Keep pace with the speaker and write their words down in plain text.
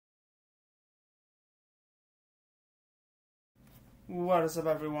What is up,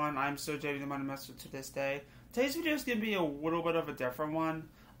 everyone? I'm still jdthemightymesprit to this day. Today's video is going to be a little bit of a different one.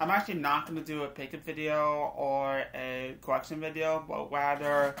 I'm actually not going to do a pick-up video or a collection video, but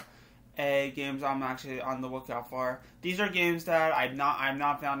rather a games I'm actually on the lookout for. These are games that I've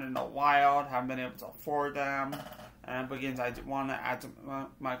not found in a while, haven't been able to afford them, but games I want to add to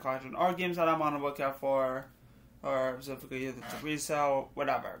my collection, or games that I'm on the lookout for, or specifically either to resell,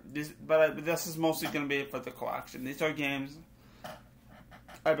 whatever. But this is mostly going to be for the collection. These are games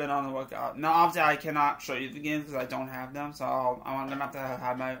I've been on the lookout. Now, obviously, I cannot show you the games because I don't have them, so I'm going to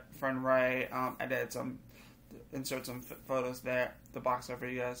have my friend Ray insert some photos there, the box there for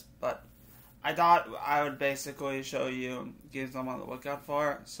you guys. But I thought I would basically show you games I'm on the lookout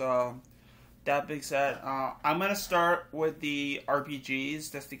for. So, that being said, I'm going to start with the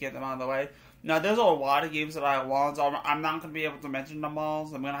RPGs just to get them out of the way. Now, there's a lot of games that I want, so I'm not going to be able to mention them all,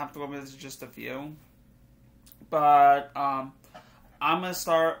 so I'm going to have to go into just a few. But, I'm going to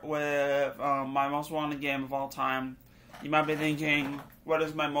start with my most wanted game of all time. You might be thinking, what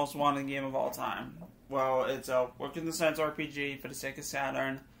is my most wanted game of all time? Well, it's a Work in the Sense RPG for the Sega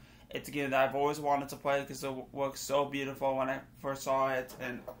Saturn. It's a game that I've always wanted to play because it looks so beautiful when I first saw it.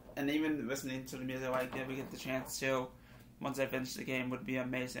 And even listening to the music, like, if we get the chance to, once I finish the game, would be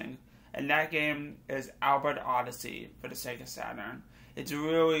amazing. And that game is Albert Odyssey for the Sega Saturn. It's a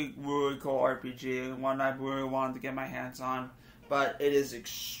really, really cool RPG, one I really wanted to get my hands on. But it is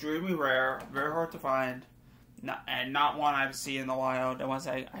extremely rare, very hard to find, and not one I've seen in the wild. And once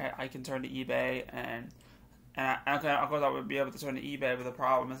I can turn to eBay, and of course I would be able to turn to eBay, but the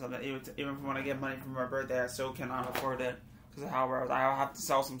problem is that even when I get money from my birthday, I still cannot afford it because of how rare it is. I'll have to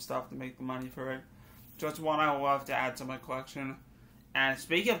sell some stuff to make the money for it. So it's one I would love to add to my collection. And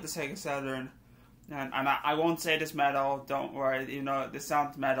speaking of the Sega Saturn, and I won't say this metal, don't worry, you know, this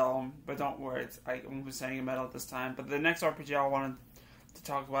sounds metal, but don't worry, I won't be saying metal this time. But the next RPG I wanted to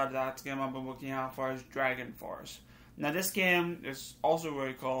talk about, that's the game I've been looking out for, is Dragon Force. Now, this game is also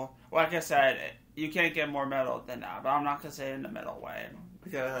really cool. Like I said, you can't get more metal than that, but I'm not going to say it in a metal way,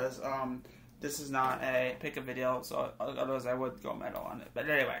 because this is not a pick-up video, so otherwise I would go metal on it. But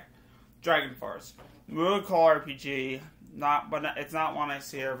anyway, Dragon Force. Really cool RPG, but it's not one I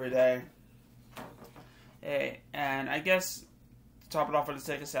see every day. And I guess to top it off with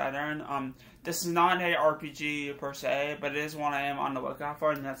the Sega Saturn, this is not an RPG per se, but it is one I am on the lookout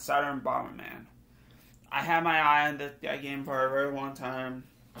for, and that's Saturn Bomberman. I had my eye on that game for a very long time.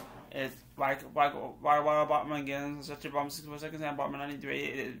 It's like why Bomberman games, such a Bomberman 64 seconds and Bomberman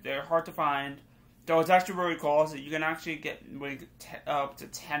 93. They're hard to find, though it's actually really cool. So you can actually get up to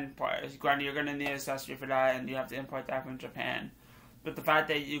 10 players. Granted, you're gonna need an accessory for that, and you have to import that from Japan. But the fact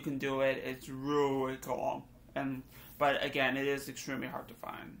that you can do it, it's really cool. But again, it is extremely hard to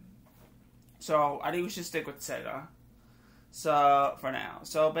find. So I think we should stick with Sega. So for now,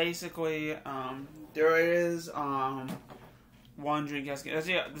 so basically, there is one Dreamcast game.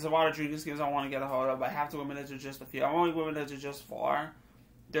 There's a lot of Dreamcast games I want to get a hold of, but I have to limit it to just a few. I'm only limited to just 4.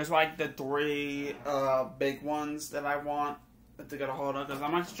 There's like the 3 big ones that I want to get a hold of, because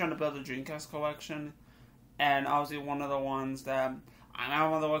I'm actually trying to build a Dreamcast collection. And obviously one of the ones that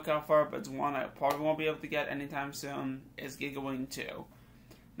I'm on the lookout for, but it's one I probably won't be able to get anytime soon, is Gigawing 2.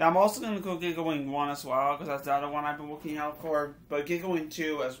 Now I'm also going to go Gigawing 1 as well, because that's the other one I've been looking out for. But Gigawing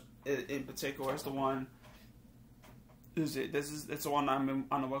 2 in particular is the one. It's the one I'm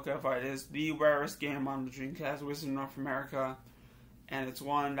on the lookout for. It is the rarest game on the Dreamcast, at least in North America. And it's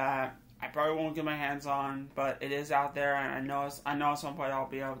one that I probably won't get my hands on, but it is out there, and I know at some point I'll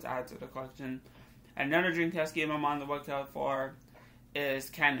be able to add to the collection. Another Dreamcast game I'm on the lookout for is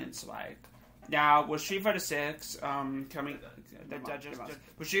Cannon Spike. Now, with Street Fighter 6 that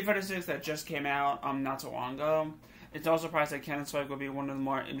just came out not so long ago, it's no surprise that Cannon Spike will be one of the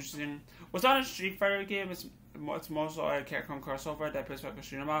more interesting. Well, it's not a Street Fighter game. It's mostly a Capcom crossover that plays like a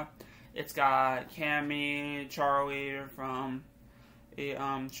shoot-'em up. It's got Cammy, Charlie from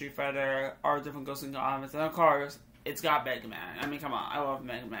Street Fighter, all different Ghosts and Goblins, and of course, it's got Mega Man. I mean, come on, I love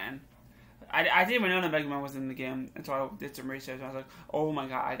Mega Man. I didn't even know that Mega Man was in the game until I did some research, and I was like, oh my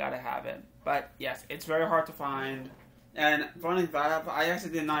god, I gotta have it. But yes, it's very hard to find. And funny fact, I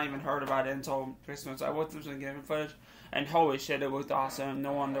actually did not even heard about it until Christmas. I looked through some game footage, and holy shit, it looked awesome.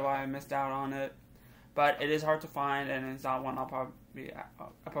 No wonder why I missed out on it. But it is hard to find, and it's not one I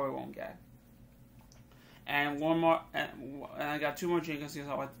probably won't get. And one more, and I got 2 more Dreamcast games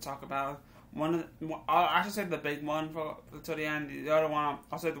I'd like to talk about. I'll actually say the big one to the end. The other one,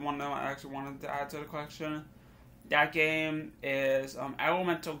 I'll say the one that I actually wanted to add to the collection. That game is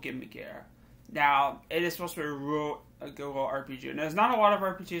Elemental Gimme Gear. Now, it is supposed to be a real good RPG. And there's not a lot of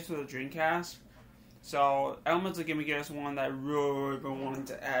RPGs for the Dreamcast, So Elements of Game Gear is one that I really been wanting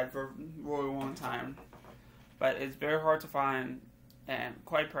to add for a really long time, but it's very hard to find and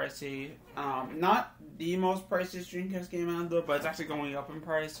quite pricey. Not the most pricey Dreamcast game out there, but it's actually going up in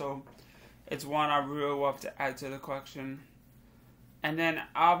price, so it's one I really love to add to the collection. And then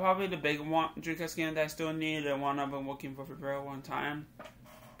probably the big one Dreamcast game that I still need, and one I've been looking for a very long time,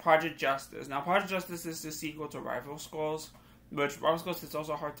 Project Justice. Now, Project Justice is the sequel to Rival Schools, which Rival Schools is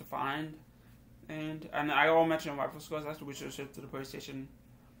also hard to find. And I will mention Rival Schools. That's what we should shift to the PlayStation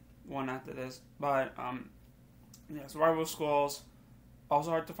 1 after this. But, yes, Rival Schools, also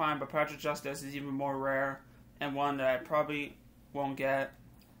hard to find, but Project Justice is even more rare, and one that I probably won't get.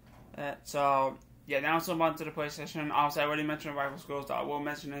 So, yeah, now it's on to the PlayStation. Obviously, I already mentioned Rival Schools, so I will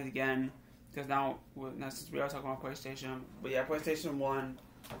mention it again, because now since we are talking about PlayStation. But yeah, PlayStation 1,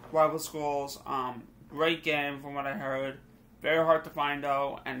 Rival Schools, great game from what I heard. Very hard to find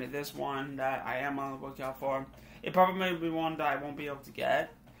though, and it is one that I am on the lookout for. It probably may be one that I won't be able to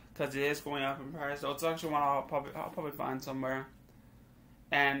get, because it is going up in price, so it's actually one I'll probably find somewhere.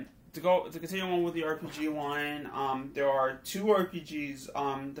 And to continue on with the RPG line, there are 2 RPGs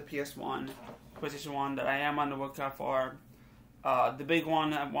on the PS1, PlayStation 1 that I am on the lookout for. The big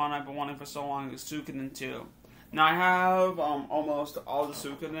one I've been wanting for so long is Suikoden 2. Now I have almost all the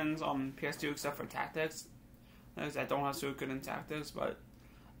Suikodens on PS2 except for Tactics. I don't have Suikoden Tactics, but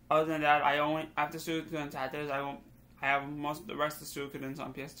other than that, after Suikoden Tactics, I have most of the rest of the Suikodens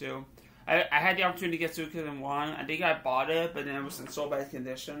on PS2. I had the opportunity to get Suikoden 1. I think I bought it, but then it was in so bad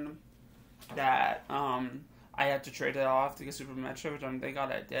condition that I had to trade it off to get Super Metro, which thank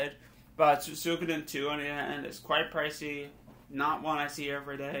God I did. But Suikoden 2 on the end is quite pricey, not one I see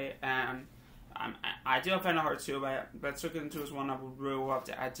every day, and I do find it hard too, but Suikoden 2 is one I would really love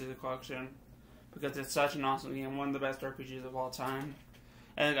to add to the collection, because it's such an awesome game, one of the best RPGs of all time.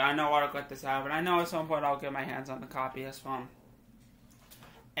 And I know I'll get this out, but I know at some point I'll get my hands on the copy as well.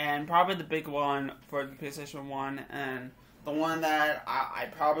 And probably the big one for the PlayStation 1, and the one that I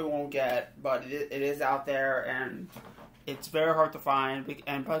probably won't get, but it is out there, and it's very hard to find,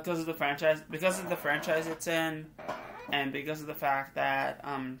 and because of the franchise it's in, and because of the fact that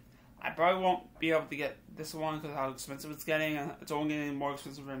I probably won't be able to get this one because of how expensive it's getting, and it's only getting more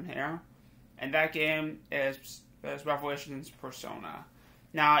expensive from here. And that game is Revelations Persona.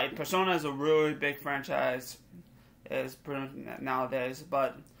 Now, Persona is a really big franchise nowadays,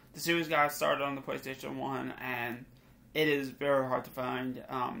 but the series got started on the PlayStation 1, and it is very hard to find,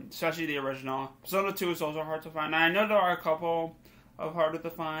 especially the original. Persona 2 is also hard to find. Now, I know there are a couple of harder to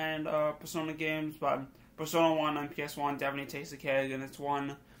find Persona games, but Persona 1 on PS1 definitely takes the cake, and it's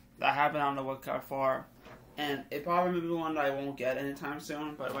one that I have been on the lookout for. And it probably may be one that I won't get anytime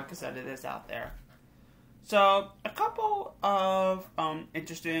soon, but like I said, it is out there. So, a couple of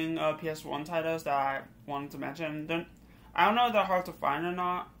interesting PS1 titles that I wanted to mention. I don't know if they're hard to find or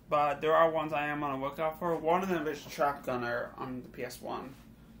not, but there are ones I am on the lookout for. One of them is Trap Gunner on the PS1.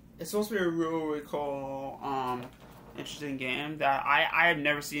 It's supposed to be a really cool, interesting game that I have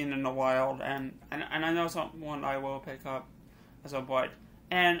never seen in the wild, and I know one I will pick up at some point.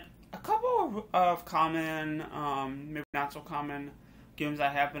 And a couple of common, maybe not so common, games I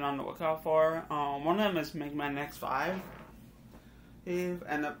have been on the lookout for. One of them is Mega Man X5, and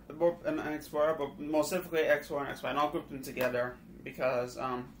X4, but most specifically X4 and X5. And I'll group them together because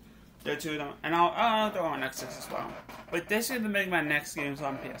they're 2 of them, and I'll throw on X6 as well. But basically, the Mega Man X games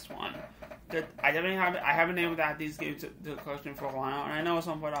on PS1. I haven't been able to add these games to the collection for a while, and I know at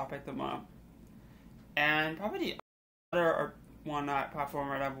some point I'll pick them up. And probably the other one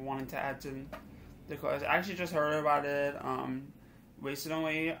platformer that I've been wanting to add to the collection. I actually just heard about it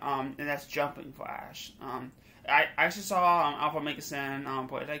recently, and that's Jumping Flash. I actually saw Alpha Mega San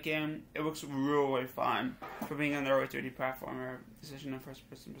play that game. It looks really fun for being an early 3D platformer position in first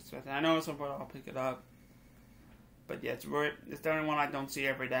person perspective. I know at some point I'll pick it up, but yeah, it's definitely one I don't see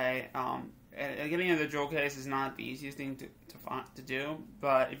every day. And getting into the jewel case is not the easiest thing to do,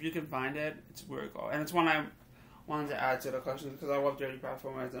 but if you can find it, it's really cool. And it's one I wanted to add to the collection because I love 3D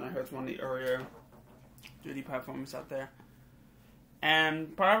platformers, and I heard it's one of the earlier 3D platformers out there.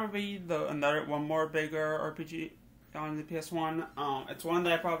 And probably one more bigger RPG on the PS1. It's one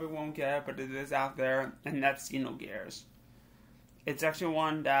that I probably won't get, but it is out there, and that's Xenogears. It's actually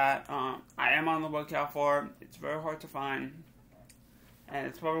one that I am on the lookout for. It's very hard to find, and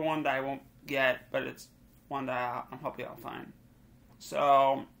it's probably one that I won't get, but it's one that I'm hoping I'll find.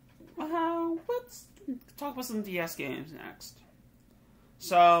 So, let's talk about some DS games next.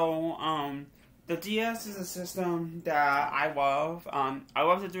 So, the DS is a system that I love. I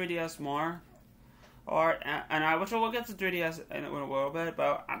love the 3DS more. And I wish I will get to 3DS in a little bit,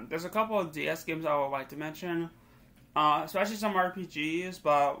 but there's a couple of DS games I would like to mention, especially some RPGs,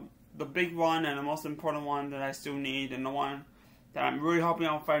 but the big one and the most important one that I still need, and the one that I'm really hoping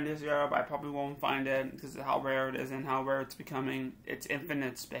I'll find this year, but I probably won't find it because of how rare it is and how rare it's becoming, it's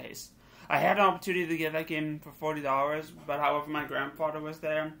Infinite Space. I had an opportunity to get that game for $40, but however my grandfather was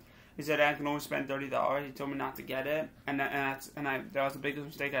there, he said I can only spend $30. He told me not to get it, and that was the biggest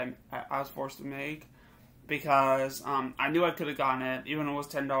mistake I was forced to make, because I knew I could have gotten it, even though it was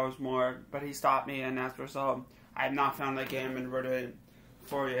 $10 more, but he stopped me, and as a result, I have not found that game in really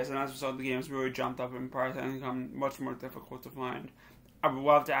 4 years, and as a result, the game's really jumped up in price and become much more difficult to find. I would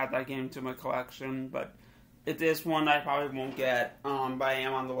love to add that game to my collection, but it is one I probably won't get, but I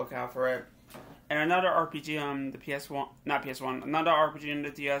am on the lookout for it. And another RPG on the another RPG on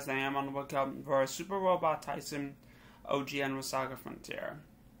the DS I am on the lookout for Super Robot Tyson OGN with Saga Frontier.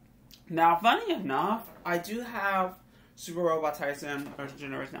 Now, funny enough, I do have Super Robot Tyson First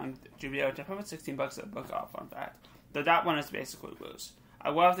Generation on GBO, which I paid $16 at book off, fun fact. Though that one is basically loose. I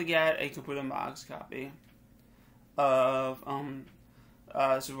will have to get a complete box copy of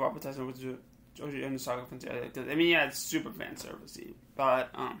Super Robot Tyson with OGN Saga Frontier. I mean, yeah, it's super fan servicey,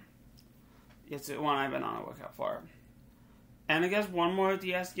 but it's the one I've been on the lookout for. And I guess one more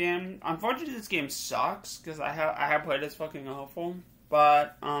DS game. Unfortunately, this game sucks because I have played it's fucking awful.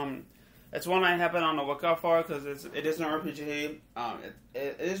 But it's one I have been on the lookout for because it is an RPG.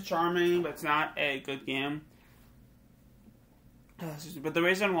 It is charming, but it's not a good game. But the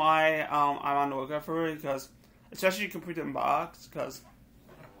reason why I'm on the lookout for it because, especially complete in box, because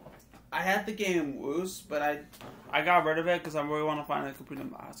I had the game loose, but I got rid of it because I really want to find a complete in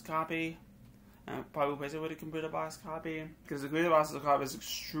box copy. And I'll probably replace it with a computer box copy because the computer box copy is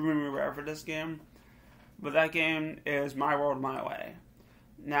extremely rare for this game. But that game is My World, My Way.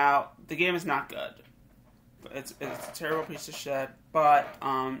 Now, the game is not good. It's a terrible piece of shit, but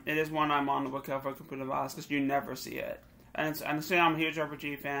it is one I'm on the lookout for computer box because you never see it. And I'm a huge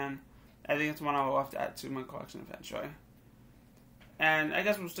RPG fan. I think it's one I will have to add to my collection eventually. And I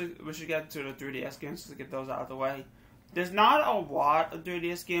guess we should get to the 3DS games to get those out of the way. There's not a lot of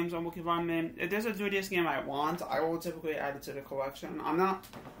 3DS games I'm looking for. If there's a 3DS game I want, I will typically add it to the collection. I'm not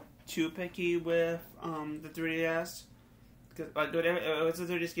too picky with the 3DS. Because if it's a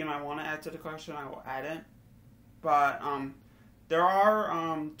 3DS game I want to add to the collection, I will add it. But there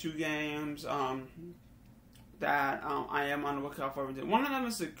are two games that I am on the lookout for. One of them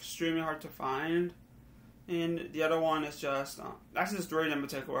is extremely hard to find, and the other one is just actually there's three in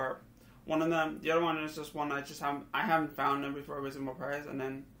particular. One of them, the other one is just one I haven't found them before a reasonable price, and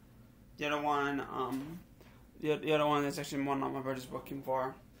then the other one, the other one is actually one I'm just looking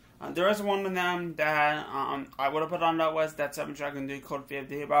for. There is one of them that I would have put on that was that 7 Dragon Dude Code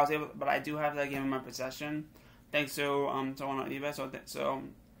 50, but I do have that game in my possession thanks to someone on eBay. So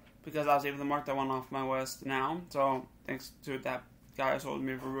because I was able to mark that one off my list now, so thanks to that guy who sold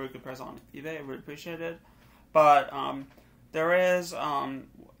me for a really good price on eBay, I really appreciate it. But there is a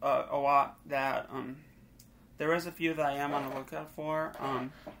lot that there is a few that I am on the lookout for.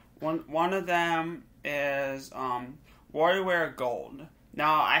 One of them is WarioWare Gold.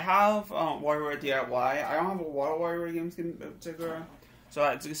 Now I have WarioWare DIY. I don't have a lot of WarioWare games in particular, so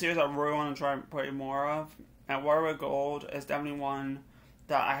it's a series I really want to try and play more of. And WarioWare Gold is definitely one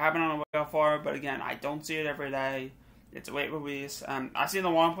that I haven't on the lookout for, but again, I don't see it every day. It's a late release. I've seen the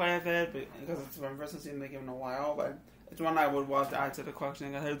one play of it because it's my first time seeing the game in a while, but it's one I would love to add to the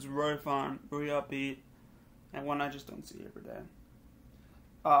collection. It's really fun, really upbeat, and one I just don't see every day.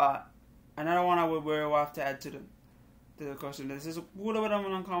 Another one I would really love to add to the collection. This is a little bit of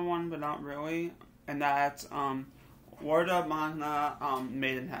an uncommon one, but not really, and that's Word of Mana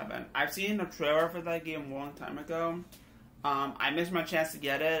Made in Heaven. I've seen a trailer for that game a long time ago. I missed my chance to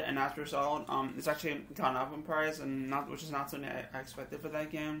get it, and as a result, it's actually gone up in price, which is not something I expected for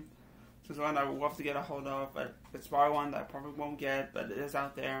that game. So it's one I would love to get a hold of, but it's probably one that I probably won't get, but it is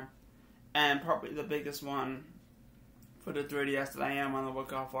out there. And probably the biggest one for the 3DS that I am on the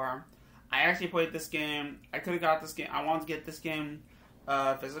lookout for. I actually played this game. I could have got this game. I wanted to get this game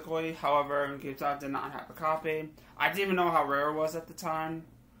physically. However, GameStop did not have a copy. I didn't even know how rare it was at the time.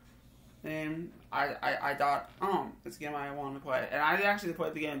 And I thought, it's a game I want to play. And I actually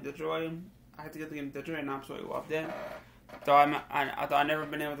played the game digitally. I had to get the game digitally and absolutely loved it. Though I thought I'd never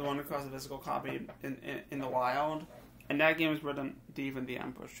been able to run across a physical copy in the wild. And that game is Rhythm Thief and the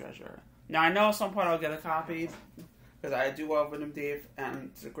Emperor's Treasure. Now, I know at some point I'll get a copy, because I do love Rhythm Thief,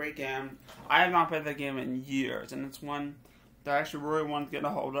 and it's a great game. I have not played that game in years, and it's one that I actually really wanted to get a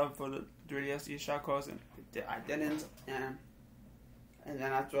hold of for the 3DS eShop course, and I didn't, and then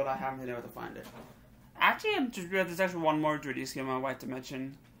that's what I haven't been able to find it. Actually, there's actually one more 3D game I'd like to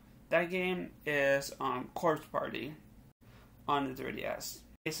mention. That game is Corpse Party on the 3DS.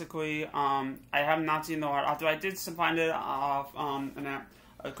 Basically, I have not seen the art. Although I did find it off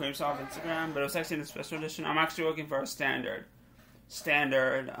a claim off Instagram, but it was actually in a special edition. I'm actually looking for a standard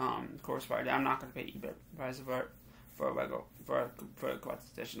Corpse Party. I'm not going to pay eBay price for a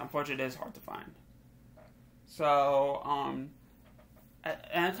collector's edition. Unfortunately, it is hard to find. So, and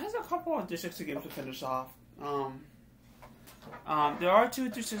it has a couple of 360 games to finish off. There are two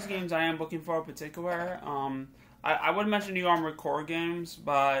 360 games I am looking for in particular. I would mention the Armored Core games,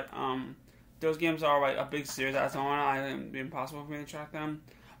 but those games are like a big series that's on. It would be impossible for me to track them.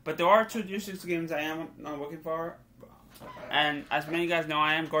 But there are two 360 games I am looking for. And as many of you guys know,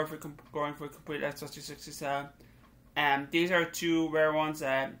 I am going for a complete Xbox 360 set. And these are two rare ones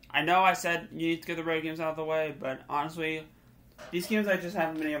that I know I said you need to get the rare games out of the way, but honestly, these games I just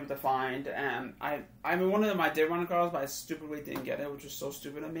haven't been able to find. And I mean, one of them I did run across, but I stupidly didn't get it, which was so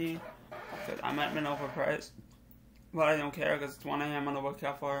stupid of me. Because I might have been overpriced. But I don't care because it's one I am on the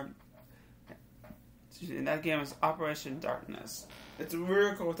lookout for. And that game is Operation Darkness. It's a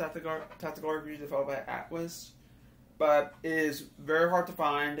really cool tactical RPG developed by Atlas. But it is very hard to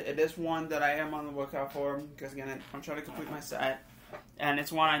find. It is one that I am on the lookout for because, again, I'm trying to complete my set. And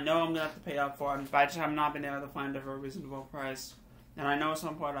it's one I know I'm going to have to pay up for, but I just have not been able to find it for a reasonable price. And I know at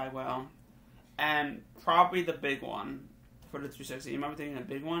some point I will. And probably the big one for the 360. You remember thinking a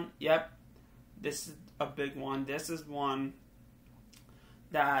big one? Yep. This is a big one. This is one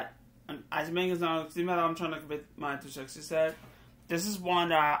that, as many as know, even though I'm trying to complete my 360 set, this is one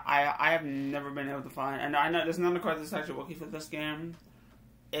that I have never been able to find. And I know there's another card that's actually looking for this game.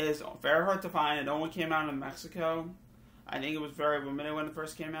 It is very hard to find. It only came out in Mexico. I think it was very limited when it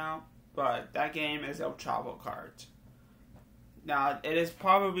first came out. But that game is El Chavo card. Now, it is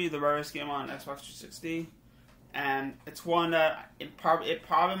probably the rarest game on Xbox 360. And it's one that it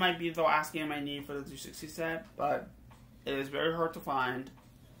probably might be the last game I need for the 360 set. But it is very hard to find.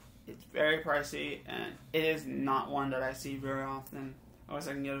 It's very pricey, and it is not one that I see very often, unless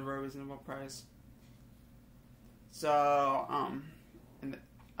I can get a very reasonable price. So, and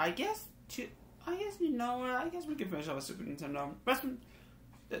I guess you know what? I guess we can finish up with Super Nintendo. But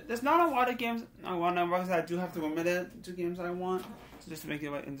there's not a lot of games I want to because I do have to limit it to games I want, so just to make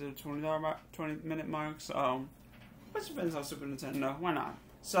it like into the 20-minute mark. So, let's finish on Super Nintendo. Why not?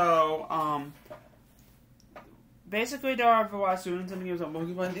 So, basically, there are a lot of Super Nintendo games I'm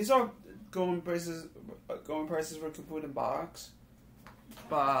looking for. These are going prices for complete in box.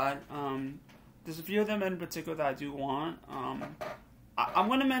 But there's a few of them in particular that I do want. I'm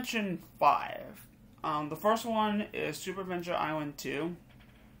going to mention 5. The first one is Super Adventure Island 2.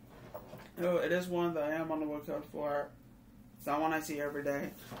 It is one that I am on the lookout for. It's not one I see every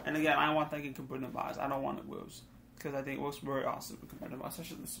day. And again, I want that in complete in box. I don't want it loose. Because I think it looks very awesome in complete in box,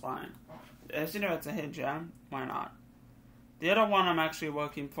 especially the spine. As you know, it's a hidden gem. Why not? The other one I'm actually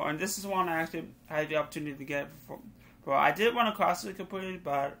looking for, and this is one I actually had the opportunity to get for I did want to cross it completed,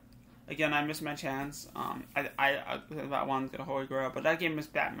 but again, I missed my chance. That one's gonna Holy Grail, but that game is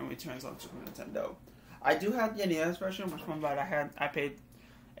Batman Returns on Super Nintendo. I do have the NES version, which one, but I paid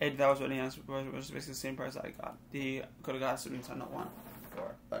 $8 for the NES version, which is basically the same price I got. Could have got a Super Nintendo one for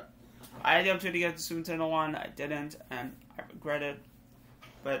it, but I had the opportunity to get the Super Nintendo one. I didn't, and I regret it.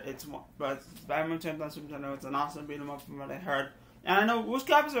 But Batman Returns on Super Nintendo. It's an awesome beat 'em up from what I heard. And I know most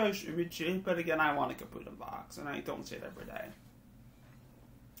copies are cheap, but again, I want a complete in box, and I don't see it every day.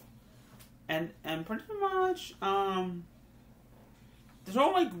 And pretty much, there's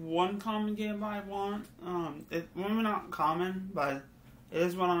only like one common game I want. It's maybe not common, but it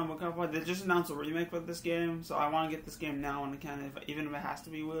is one I'm looking for. They just announced a remake for this game, so I want to get this game now when I can, even if it has to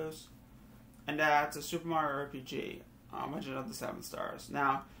be loose. And that's a Super Mario RPG. Legend of the 7 Stars.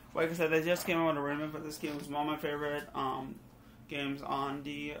 Now, like I said, they just came out with a remake for this game. It's one of my favorite games on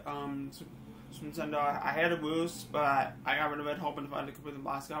the Super Nintendo. I had it loose, but I got rid of it hoping to find a complete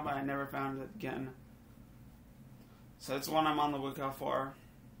box copy, but I never found it again. So it's one I'm on the lookout for.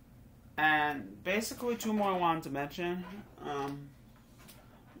 And basically, 2 more I wanted to mention.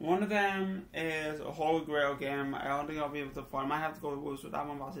 One of them is a Holy Grail game. I don't think I'll be able to find. I might have to go loose with that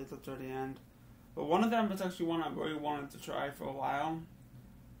one, but I'll save it to the end. But one of them is actually one I really wanted to try for a while.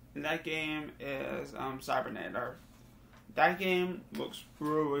 And that game is Cybernator. That game looks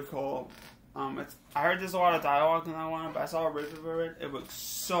really cool. I heard there's a lot of dialogue in that one, but I saw a review for it. It looks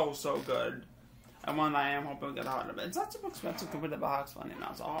so good. And one that I am hoping to get out of it. It's not super expensive compared to the box, funny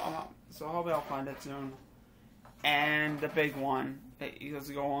enough. So hopefully I'll find it soon. And the big one, because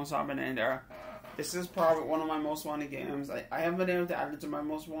to go on Cybernator. This is probably one of my most wanted games. I haven't been able to add it to my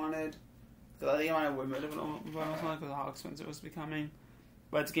most wanted. Because I think I might have admitted it because of how expensive it was becoming.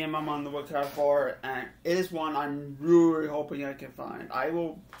 But it's a game I'm on the lookout for, and it is one I'm really hoping I can find. I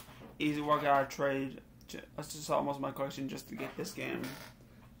will easily work out a trade to sell most of my collection just to get this game.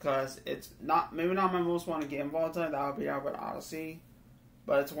 Because it's maybe not my most wanted game of all time, that would be Albert Odyssey.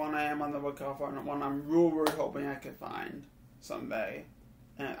 But it's one I am on the lookout for, and one I'm really hoping I can find someday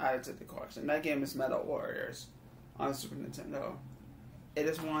and add it to the collection. That game is Metal Warriors on Super Nintendo. It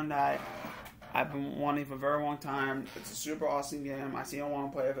is one that I've been wanting for a very long time. It's a super awesome game. I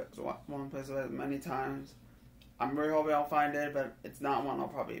want to play it many times. I'm really hoping I'll find it, but it's not one I'll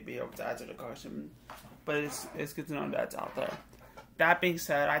probably be able to add to the collection. But it's good to know that it's out there. That being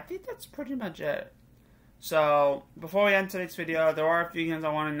said, I think that's pretty much it. So, before we end today's video, there are a few games I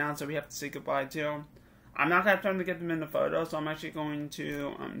want to announce that we have to say goodbye to. I'm not going to have time to get them in the photo, so I'm actually going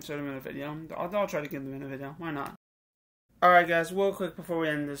to show them in a video. I'll try to get them in a video. Why not? Alright guys, real quick before we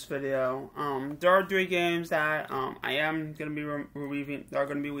end this video, there are 3 games that I am going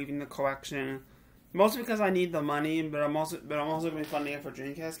to be leaving the collection. Mostly because I need the money, but I'm also going to be funding it for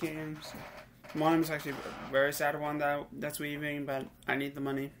Dreamcast games. One of them is actually a very sad one that's leaving, but I need the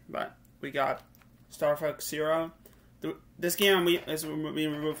money. But we got Star Fox Zero. This game is being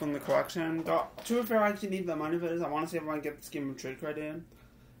removed from the collection. To be fair, I actually need the money for this. I want to see if I can get this game with trade credit in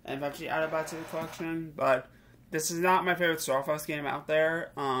and eventually add it back to the collection, but this is not my favorite Star Fox game out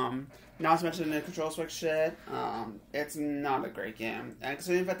there. Not to mention the control switch shit. It's not a great game. And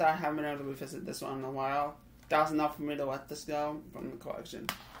considering the fact that I haven't been able to revisit this one in a while, that was enough for me to let this go from the collection.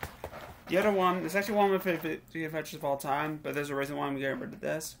 The other one, it's actually one of my favorite adventures of all time, but there's a reason why I'm getting rid of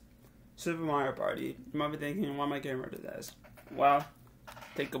this. Super Mario Party. You might be thinking, why am I getting rid of this? Well,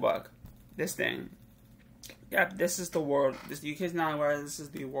 take a look. This thing. Yep, this is the world. You kids not aware, this is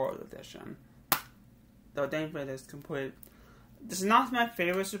the World Edition. The gameplay is complete. This is not my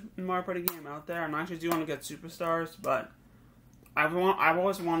favorite Super Mario Party game out there. I actually do want to get Superstars, but I've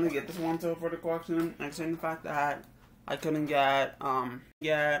always wanted to get this one for the collection. Except the fact that I couldn't get the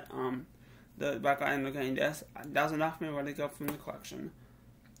back end of getting this. That was enough for me to go from the collection.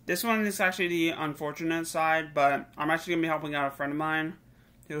 This one is actually the unfortunate side, but I'm actually gonna be helping out a friend of mine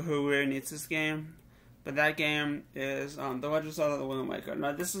who really needs this game. But that game is The Legend of Zelda: The Wind Waker.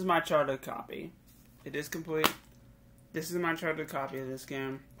 Now this is my chartered copy. It is complete. This is my chartered copy of this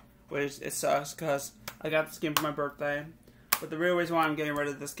game, which it sucks because I got this game for my birthday. But the real reason why I'm getting rid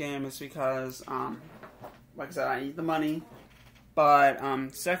of this game is because, like I said, I need the money. But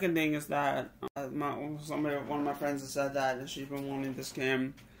second thing is that one of my friends has said that she's been wanting this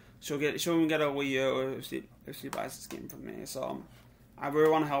game. She'll even get a Wii U if she buys this game from me. So I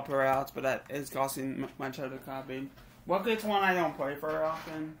really want to help her out, but that is costing my chartered copy. Luckily, it's one I don't play very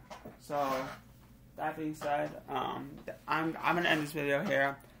often. So that being said, I'm gonna end this video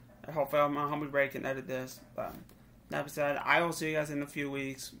here. Hopefully, I'm gonna break and edit this. But that being said, I will see you guys in a few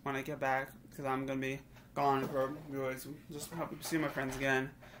weeks when I get back because I'm gonna be gone for a few weeks. Just hope to see my friends again.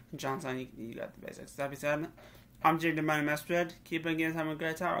 Johnson, you got the basics. That being said, I'm jdthemightymesprit. Keep on getting having a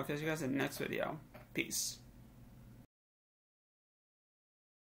great time. I'll catch you guys in the next video. Peace.